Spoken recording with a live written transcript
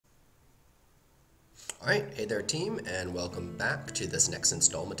Alright, hey there team, and welcome back to this next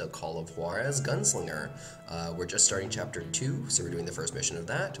installment of Call of Juarez, Gunslinger. We're just starting Chapter 2, so we're doing the first mission of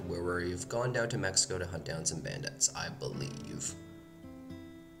that, where we've gone down to Mexico to hunt down some bandits, I believe.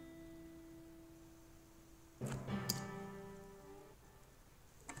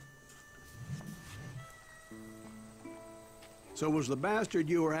 So was the bastard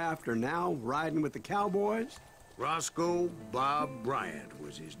you were after now riding with the Cowboys? Roscoe Bob Bryant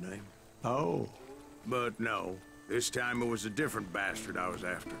was his name. Oh. But no, this time it was a different bastard I was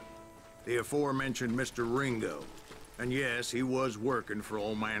after. The aforementioned Mr. Ringo. And yes, he was working for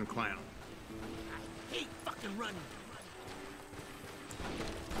Old Man Clown. I hate fucking running.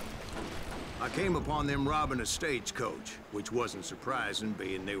 I came upon them robbing a stagecoach, which wasn't surprising,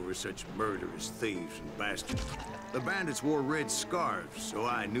 being they were such murderous thieves and bastards. The bandits wore red scarves, so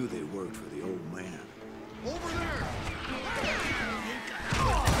I knew they worked for the old man. Over there!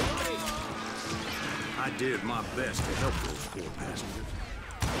 I did my best to help those poor passengers.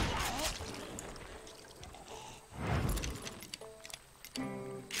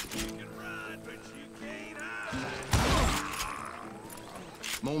 You can run, but you can't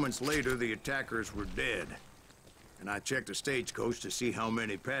hide. Moments later, the attackers were dead. And I checked the stagecoach to see how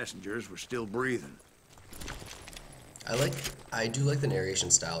many passengers were still breathing. I do like the narration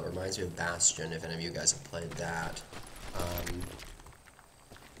style. It reminds me of Bastion, if any of you guys have played that.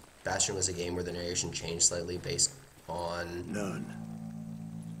 Bastion was a game where the narration changed slightly based on... None.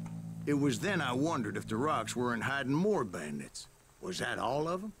 It was then I wondered if the rocks weren't hiding more bandits. Was that all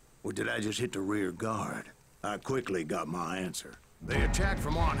of them? Or did I just hit the rear guard? I quickly got my answer. They attacked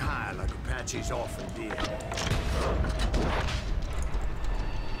from on high like Apaches often did.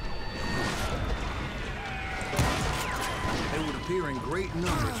 They would appear in great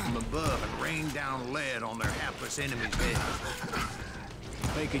numbers from above and rain down lead on their hapless enemies' heads,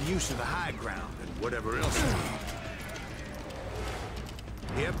 making use of the high ground and whatever else they had.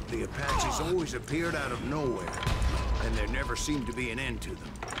 Yep, the Apaches always appeared out of nowhere, and there never seemed to be an end to them.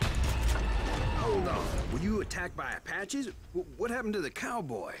 Hold on. Were you attacked by Apaches? What happened to the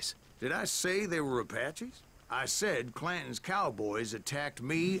Cowboys? Did I say they were Apaches? I said Clanton's Cowboys attacked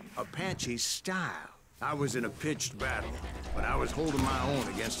me Apache style. I was in a pitched battle, but I was holding my own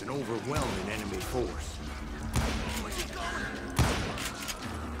against an overwhelming enemy force.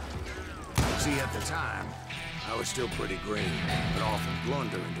 See, at the time, I was still pretty green, but often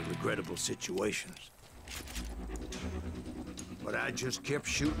blunder into regrettable situations. But I just kept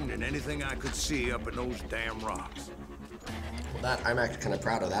shooting at anything I could see up in those damn rocks. Well, I'm actually kind of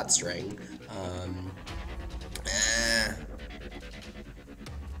proud of that string.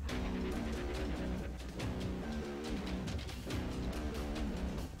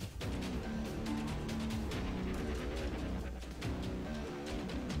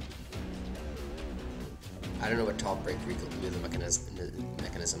 I don't know what top break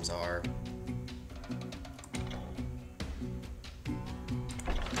mechanisms are.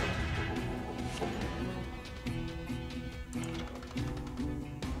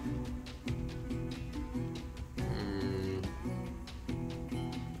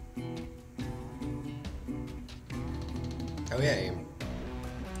 Oh yeah.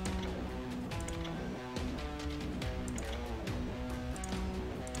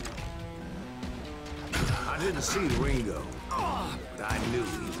 I didn't see Ringo, but I knew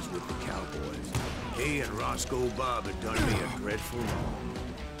he was with the Cowboys. He and Roscoe Bob had done me a dreadful wrong,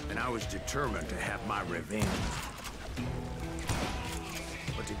 and I was determined to have my revenge.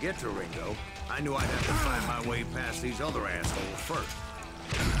 But to get to Ringo, I knew I'd have to find my way past these other assholes first.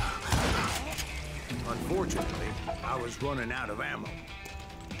 Unfortunately, I was running out of ammo.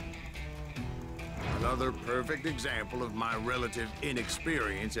 Another perfect example of my relative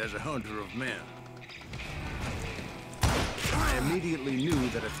inexperience as a hunter of men. I immediately knew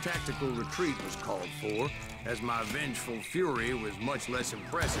that a tactical retreat was called for, as my vengeful fury was much less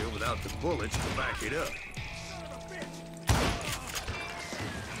impressive without the bullets to back it up.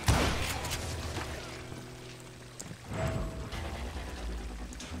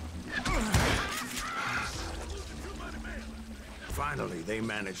 Finally, they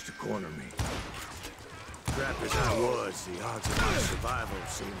managed to corner me. Trapped as I was, the odds of my survival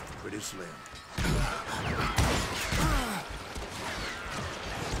seemed pretty slim.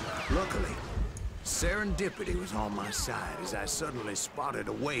 Luckily, serendipity was on my side as I suddenly spotted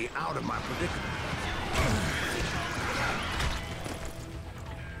a way out of my predicament.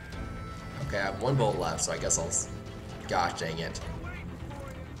 Okay, I have one bullet left, so I guess I'll... Gosh dang it.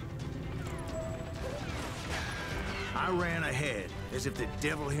 I ran ahead as if the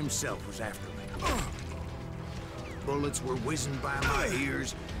devil himself was after me. Bullets were whizzing by my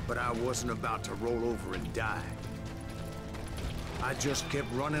ears, but I wasn't about to roll over and die. I just kept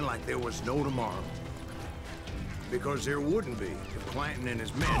running like there was no tomorrow. Because there wouldn't be if Clanton and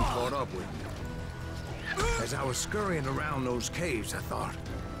his men caught up with me. As I was scurrying around those caves, I thought,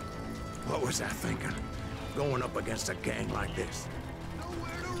 what was I thinking? Going up against a gang like this.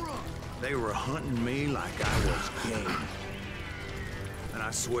 Nowhere to run. They were hunting me like I was game. And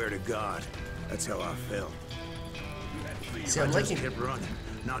I swear to God, that's how I felt. See, I just kept running,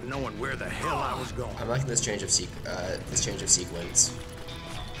 not knowing where the hell I was going. I'm liking this change of sequence.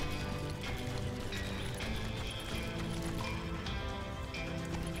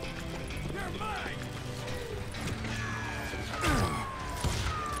 You're mine!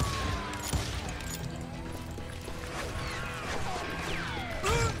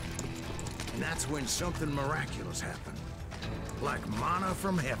 And that's when something miraculous happened. Like manna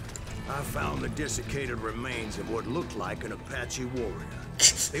from heaven. I found the desiccated remains of what looked like an Apache warrior.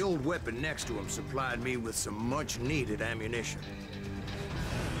 The old weapon next to him supplied me with some much-needed ammunition.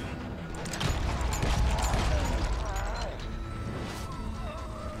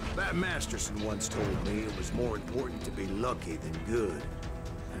 Bat Masterson once told me it was more important to be lucky than good,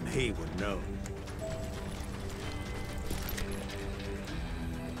 and he would know.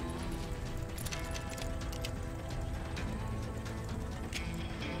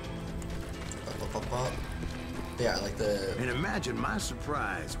 Yeah, like the... And imagine my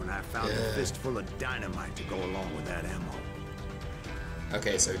surprise when I found a fistful of dynamite to go along with that ammo.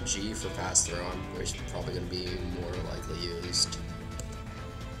 Okay, so G for fast throw, which is probably going to be more likely used.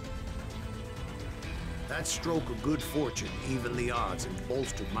 That stroke of good fortune evened the odds and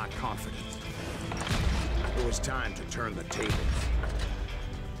bolstered my confidence. It was time to turn the tables.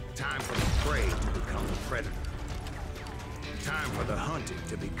 Time for the prey to become the predator. Time for the hunted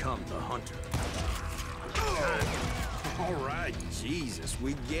to become the hunter. All right, Jesus,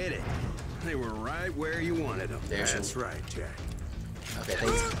 we get it. They were right where you wanted them. That's right, Jack. Okay,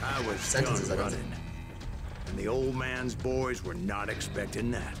 thanks. I was done running, and the old man's boys were not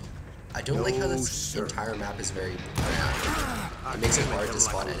expecting that. I don't like how this entire map is very brown. It makes it hard to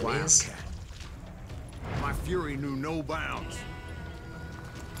spot enemies. My fury knew no bounds.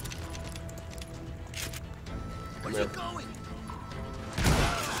 Where's it going?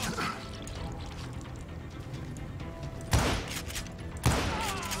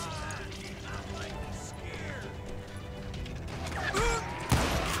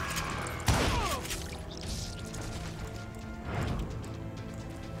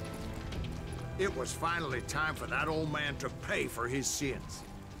 It was finally time for that old man to pay for his sins.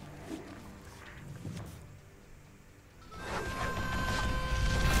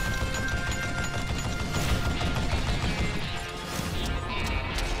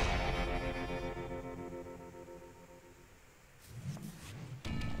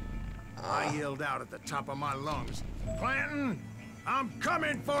 I yelled out at the top of my lungs, "Clanton, I'm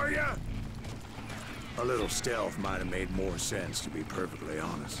coming for you!" A little stealth might have made more sense, to be perfectly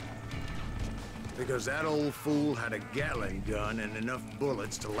honest. Because that old fool had a Gatling gun and enough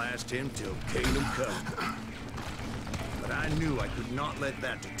bullets to last him till kingdom come. But I knew I could not let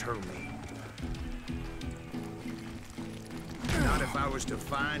that deter me. Not if I was to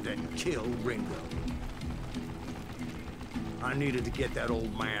find and kill Ringo. I needed to get that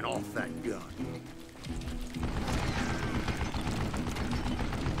old man off that gun.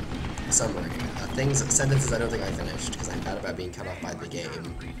 Summary. Sentences I don't think I finished, because I'm bad about being cut off by the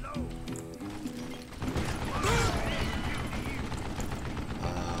game.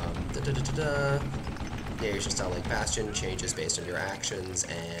 Variation style like Bastion changes based on your actions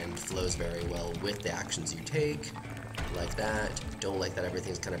and flows very well with the actions you take. Like that. Don't like that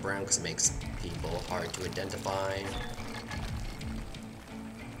everything's kind of brown because it makes people hard to identify.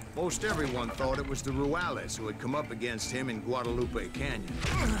 Most everyone thought it was the Ruales who had come up against him in Guadalupe Canyon.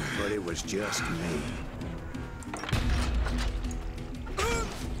 But it was just me.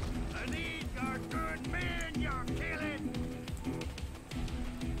 I need your good men you're killing!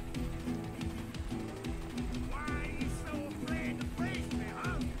 Why are you so afraid to face me,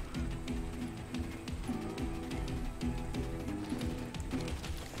 huh?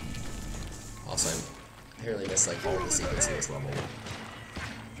 Also, I really miss like all the secrets in this level.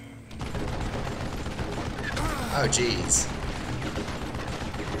 Oh jeez.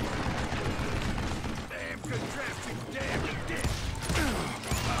 Damn contraption, damn dick!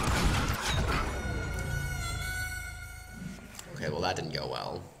 Okay, well that didn't go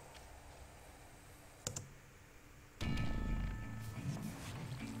well.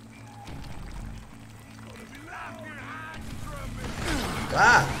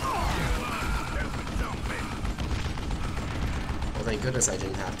 Ah! Well, thank goodness I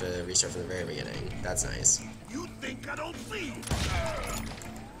didn't have to restart from the very beginning. That's nice. You think I don't see you?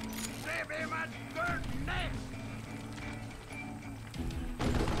 Save him at third net.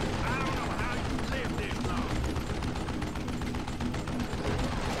 I don't know how you live this long.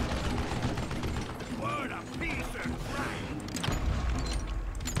 What a piece of crap.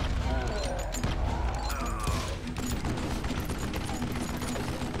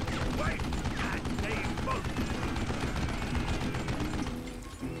 Wait, goddamn boat.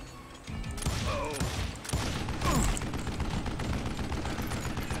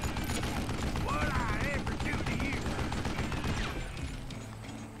 What I ever do to you?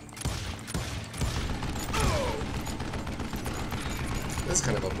 This is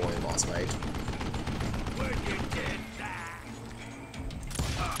kind of a boring boss fight. Would you just die?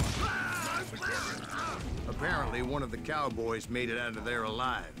 Apparently, one of the Cowboys made it out of there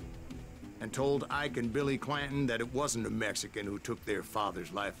alive and told Ike and Billy Clanton that it wasn't a Mexican who took their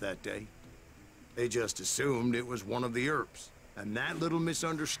father's life that day. They just assumed it was one of the Earps, and that little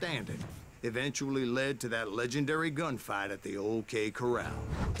misunderstanding eventually led to that legendary gunfight at the OK Corral.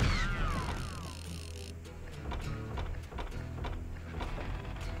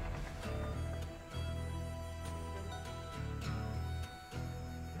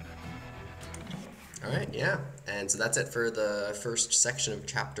 Alright, yeah. And so that's it for the first section of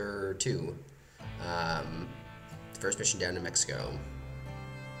Chapter 2. The first mission down in Mexico.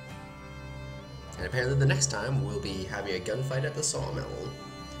 And apparently the next time we'll be having a gunfight at the sawmill.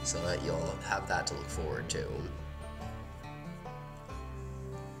 So that you'll have that to look forward to.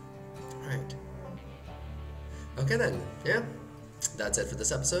 Alright. Okay then, yeah. That's it for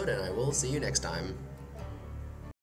this episode, and I will see you next time.